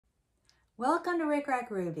Welcome to Rick Rack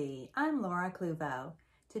Ruby. I'm Laura Cluvo.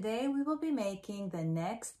 Today we will be making the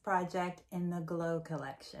next project in the Glow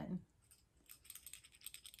collection.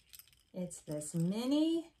 It's this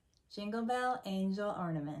mini Jingle Bell angel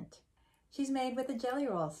ornament. She's made with a jelly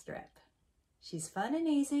roll strip. She's fun and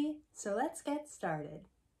easy, so let's get started.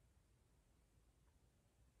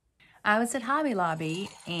 I was at Hobby Lobby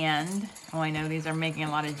and, I know these are making a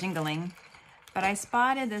lot of jingling, but I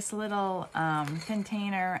spotted this little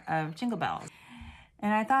container of Jingle Bells.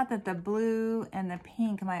 And I thought that the blue and the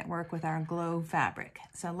pink might work with our Glow fabric.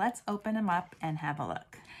 So let's open them up and have a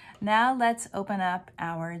look. Now let's open up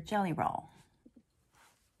our jelly roll.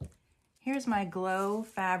 Here's my Glow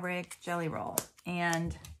fabric jelly roll.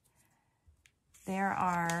 And there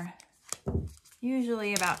are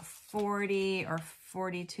usually about 40 or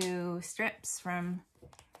 42 strips from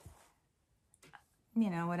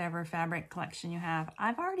whatever fabric collection you have.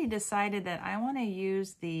 I've already decided that I want to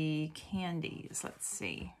use the candies. Let's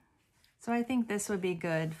see. So I think this would be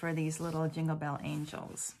good for these little Jingle Bell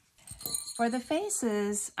angels. For the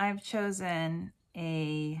faces, I've chosen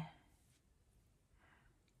a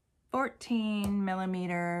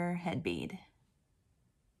 14mm head bead.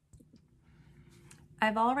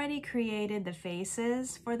 I've already created the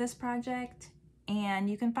faces for this project, and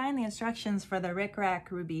you can find the instructions for the Rick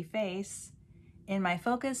Rack Ruby face in my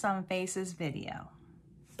Focus on Faces video.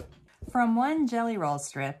 From one jelly roll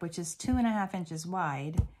strip, which is 2.5 inches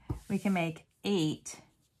wide, we can make 8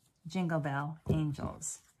 Jingle Bell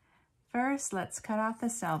angels. First, let's cut off the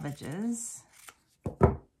selvages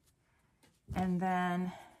and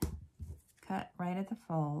then cut right at the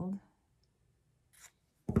fold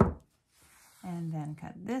and then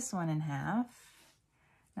cut this one in half.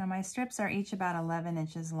 Now my strips are each about 11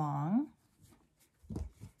 inches long.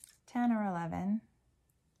 10 or 11.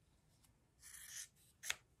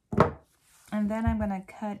 And then I'm going to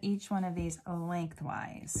cut each one of these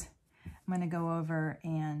lengthwise. I'm going to go over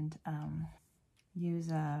and use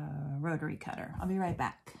a rotary cutter. I'll be right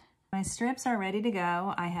back. My strips are ready to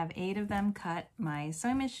go. I have 8 of them cut. My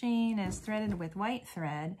sewing machine is threaded with white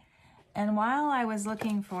thread. And while I was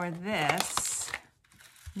looking for this,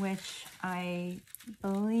 which I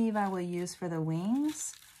believe I will use for the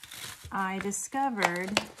wings, I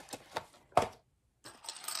discovered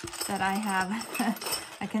that I have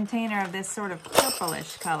a container of this sort of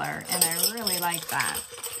purplish color, and I really like that.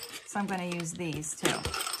 So I'm going to use these too.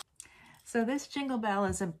 So this Jingle Bell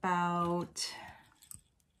is about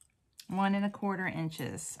 1¼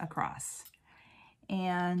 inches across.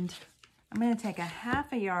 And I'm going to take a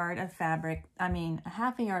 ½ yard of fabric, a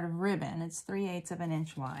 ½ yard of ribbon. It's 3/8 of an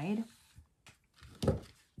inch wide.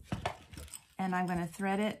 And I'm going to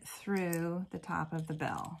thread it through the top of the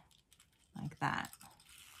bell, like that.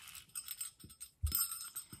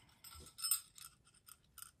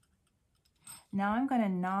 Now I'm going to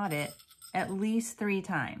knot it at least 3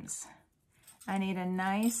 times. I need a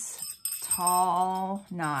nice tall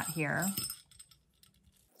knot here,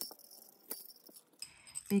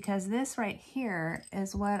 because this right here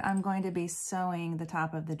is what I'm going to be sewing the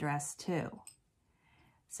top of the dress to.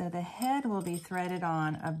 So the head will be threaded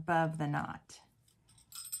on above the knot.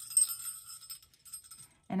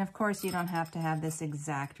 And of course you don't have to have this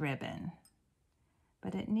exact ribbon,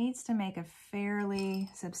 but it needs to make a fairly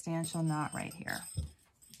substantial knot right here.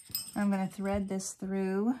 I'm going to thread this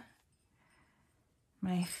through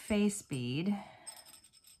my face bead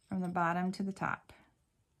from the bottom to the top,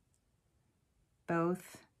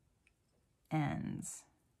 both ends.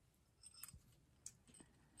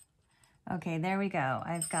 Okay, there we go.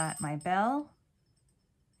 I've got my bell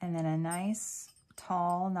and then a nice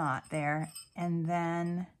tall knot there, and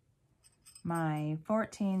then my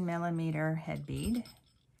 14mm head bead,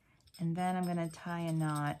 and then I'm going to tie a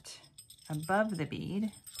knot above the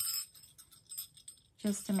bead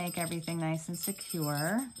just to make everything nice and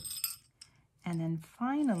secure. And then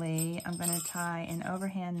finally I'm going to tie an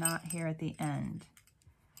overhand knot here at the end.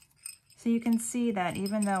 So you can see that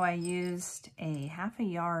even though I used a ½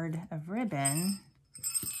 yard of ribbon,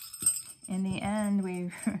 in the end we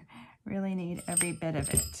really need every bit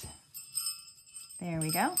of it. There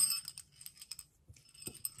we go.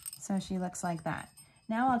 So she looks like that.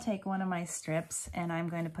 Now I'll take one of my strips and I'm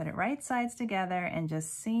going to put it right sides together and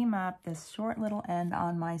just seam up this short little end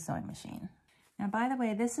on my sewing machine. Now, by the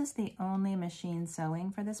way, this is the only machine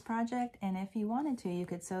sewing for this project, and if you wanted to, you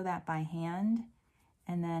could sew that by hand,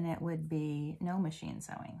 and then it would be no machine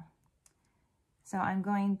sewing. So I'm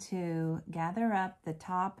going to gather up the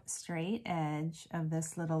top straight edge of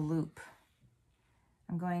this little loop.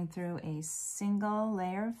 I'm going through a single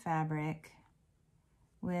layer of fabric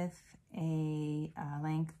with a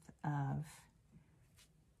length of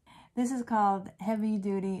This is called heavy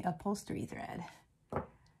duty upholstery thread.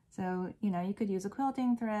 So, you know, you could use a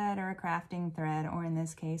quilting thread or a crafting thread, or in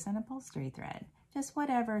this case, an upholstery thread. Just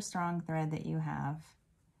whatever strong thread that you have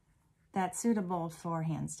that's suitable for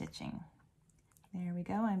hand stitching. There we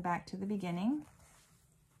go, I'm back to the beginning.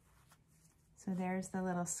 So there's the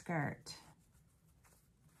little skirt.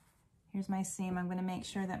 Here's my seam. I'm going to make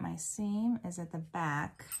sure that my seam is at the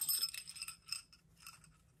back.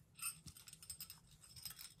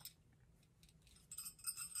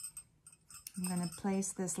 I'm going to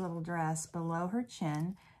place this little dress below her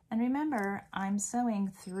chin. And remember, I'm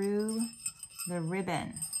sewing through the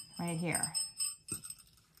ribbon right here.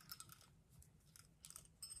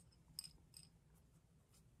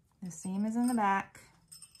 The seam is in the back,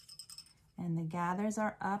 and the gathers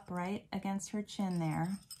are up right against her chin there.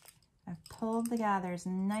 I've pulled the gathers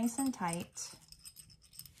nice and tight.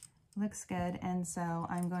 Looks good, and so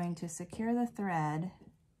I'm going to secure the thread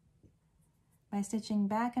by stitching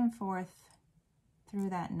back and forth through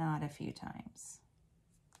that knot a few times.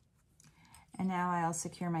 And now I'll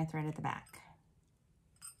secure my thread at the back.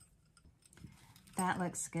 That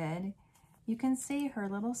looks good. You can see her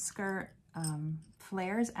little skirt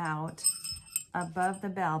flares out above the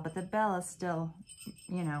bell, but the bell is still,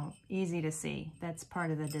 you know, easy to see. That's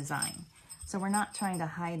part of the design. So we're not trying to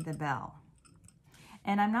hide the bell.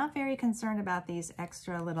 And I'm not very concerned about these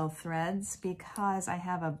extra little threads because I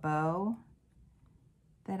have a bow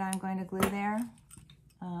that I'm going to glue there.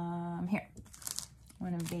 Here,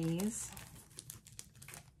 one of these.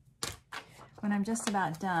 When I'm just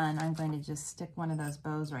about done, I'm going to just stick one of those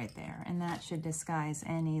bows right there, and that should disguise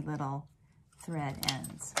any little thread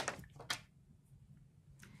ends.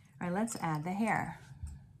 All right, let's add the hair.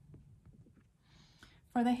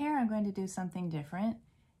 For the hair, I'm going to do something different.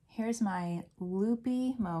 Here's my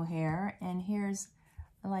loopy mohair, and here's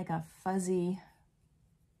like a fuzzy,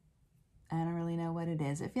 I don't really know what it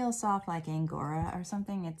is. It feels soft like Angora or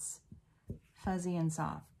something. It's fuzzy and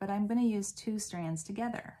soft, but I'm going to use 2 strands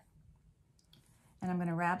together. And I'm going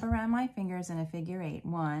to wrap around my fingers in a figure 8.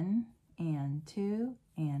 1 and 2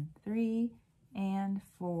 and 3 and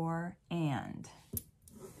 4 and.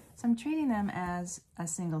 So I'm treating them as a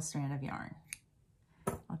single strand of yarn.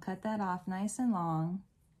 I'll cut that off nice and long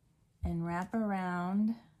and wrap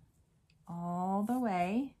around all the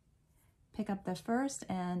way. Pick up the first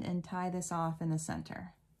end and tie this off in the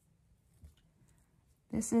center.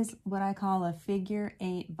 This is what I call a figure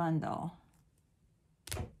 8 bundle.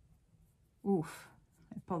 Oof,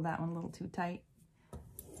 I pulled that one a little too tight,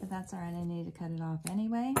 but that's all right, I need to cut it off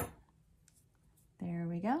anyway. There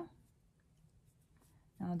we go.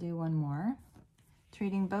 I'll do one more,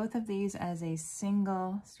 treating both of these as a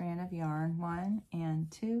single strand of yarn. 1 and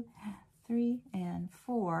 2, 3 and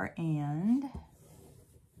 4, and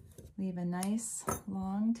leave a nice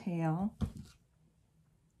long tail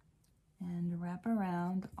and wrap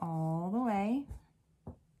around all the way.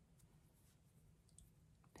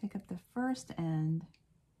 Pick up the first end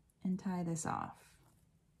and tie this off.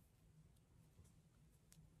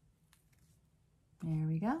 There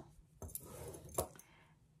we go.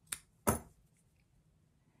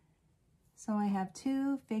 So I have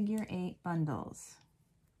 2 figure 8 bundles.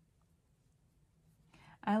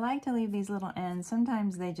 I like to leave these little ends.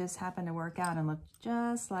 Sometimes they just happen to work out and look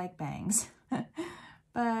just like bangs,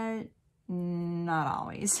 but not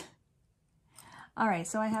always. All right,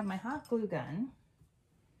 so I have my hot glue gun,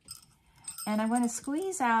 and I'm going to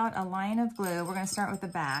squeeze out a line of glue. We're going to start with the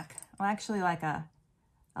back. Well, actually like a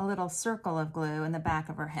little circle of glue in the back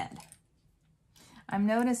of her head. I'm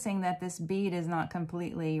noticing that this bead is not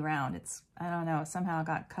completely round. It's, I don't know, somehow it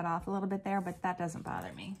got cut off a little bit there, but that doesn't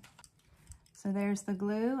bother me. So there's the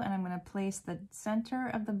glue, and I'm going to place the center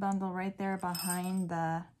of the bundle right there behind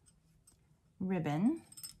the ribbon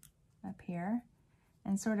up here,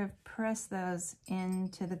 and sort of press those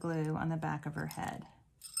into the glue on the back of her head.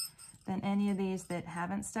 Then any of these that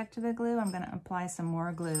haven't stuck to the glue, I'm going to apply some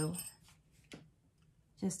more glue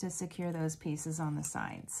just to secure those pieces on the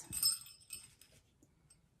sides.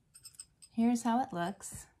 Here's how it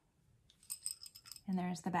looks, and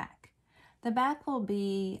there's the back. The back will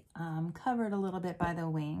be covered a little bit by the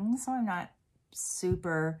wings, so I'm not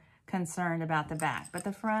super concerned about the back, but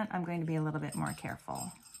the front I'm going to be a little bit more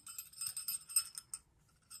careful.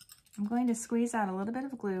 I'm going to squeeze out a little bit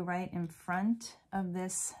of glue right in front of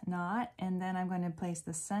this knot, and then I'm going to place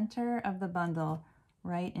the center of the bundle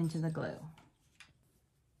right into the glue.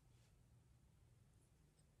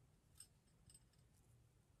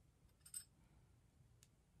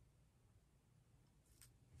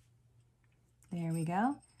 There we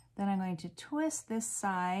go. Then I'm going to twist this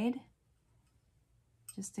side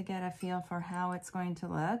just to get a feel for how it's going to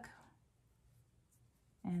look.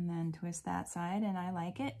 and then twist that side, and I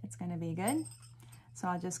like it. It's going to be good. So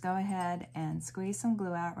I'll just go ahead and squeeze some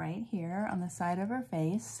glue out right here on the side of her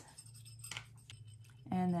face,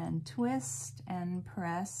 and then twist and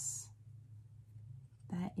press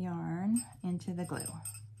that yarn into the glue.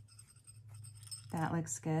 That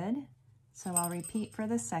looks good. So I'll repeat for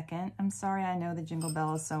the second. I'm sorry, I know the Jingle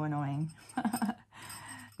Bell is so annoying. I'm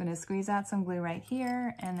going to squeeze out some glue right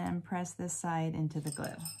here and then press this side into the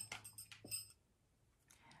glue.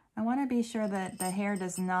 I want to be sure that the hair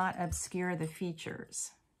does not obscure the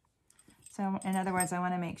features. So in other words, I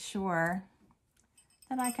want to make sure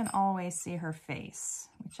that I can always see her face,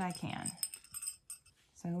 which I can.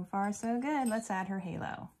 So far, so good. Let's add her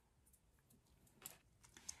halo.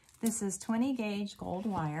 This is 20 gauge gold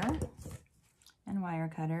wire and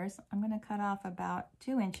wire cutters. I'm going to cut off about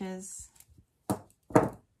 2 inches.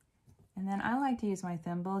 And then I like to use my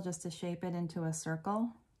thimble just to shape it into a circle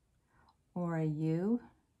or a U.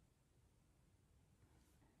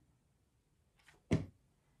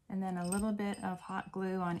 And then a little bit of hot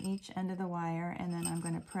glue on each end of the wire, and then I'm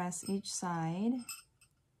going to press each side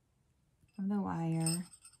of the wire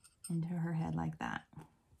into her head like that.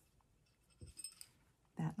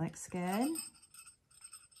 That looks good.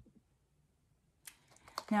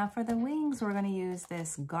 Now for the wings, we're going to use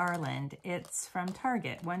this garland. It's from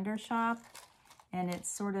Target, Wonder Shop, and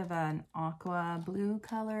it's sort of an aqua blue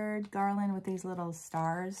colored garland with these little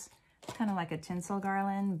stars. It's kind of like a tinsel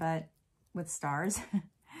garland, but with stars.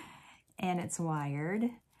 And it's wired.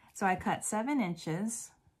 So I cut 7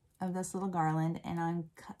 inches of this little garland, and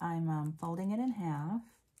I'm folding it in half.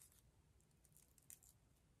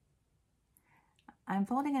 I'm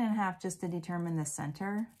folding it in half just to determine the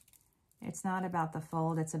center. It's not about the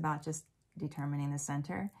fold, it's about just determining the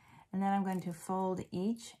center. And then I'm going to fold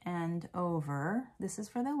each end over. This is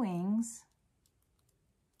for the wings.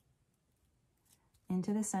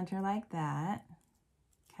 Into the center like that.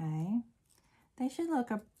 Okay. They should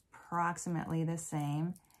look approximately the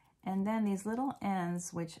same. And then these little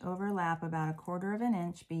ends, which overlap about 1/4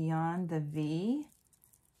 inch beyond the V,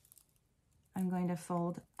 I'm going to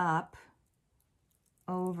fold up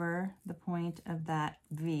over the point of that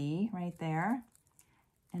V right there.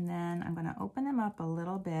 And then I'm going to open them up a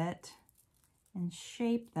little bit and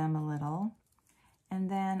shape them a little. And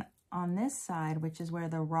then on this side, which is where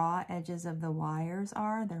the raw edges of the wires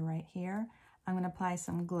are, they're right here, I'm going to apply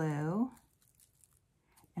some glue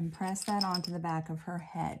and press that onto the back of her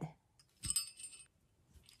head.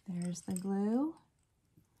 There's the glue.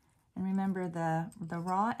 And remember, the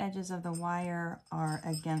raw edges of the wire are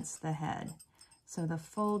against the head. So the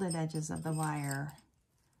folded edges of the wire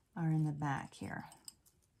are in the back here.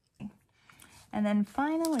 And then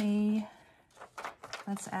finally,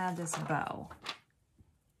 let's add this bow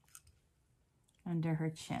under her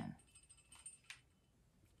chin.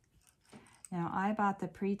 Now I bought the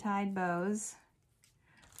pre-tied bows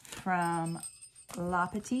from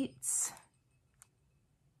Petites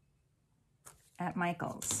at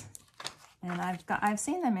Michael's. And I've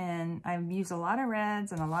seen them in, I've used a lot of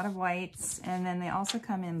reds and a lot of whites, and then they also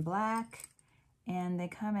come in black, and they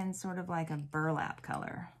come in sort of like a burlap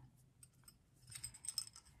color.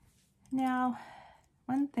 Now,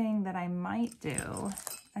 one thing that I might do,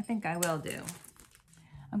 I think I will do,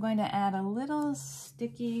 I'm going to add a little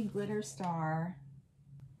sticky glitter star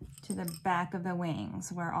to the back of the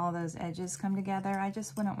wings where all those edges come together. I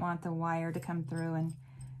just wouldn't want the wire to come through and,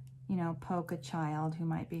 you know, poke a child who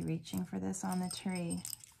might be reaching for this on the tree.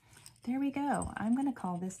 There we go. I'm going to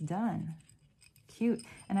call this done. Cute.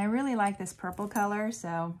 And I really like this purple color,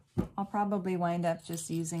 so I'll probably wind up just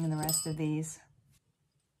using the rest of these.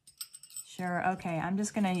 Sure, okay, I'm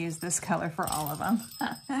just going to use this color for all of them.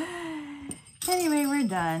 Anyway, we're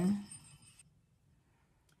done.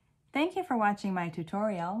 Thank you for watching my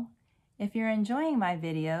tutorial. If you're enjoying my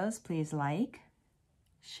videos, please like,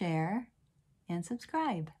 share, and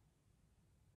subscribe.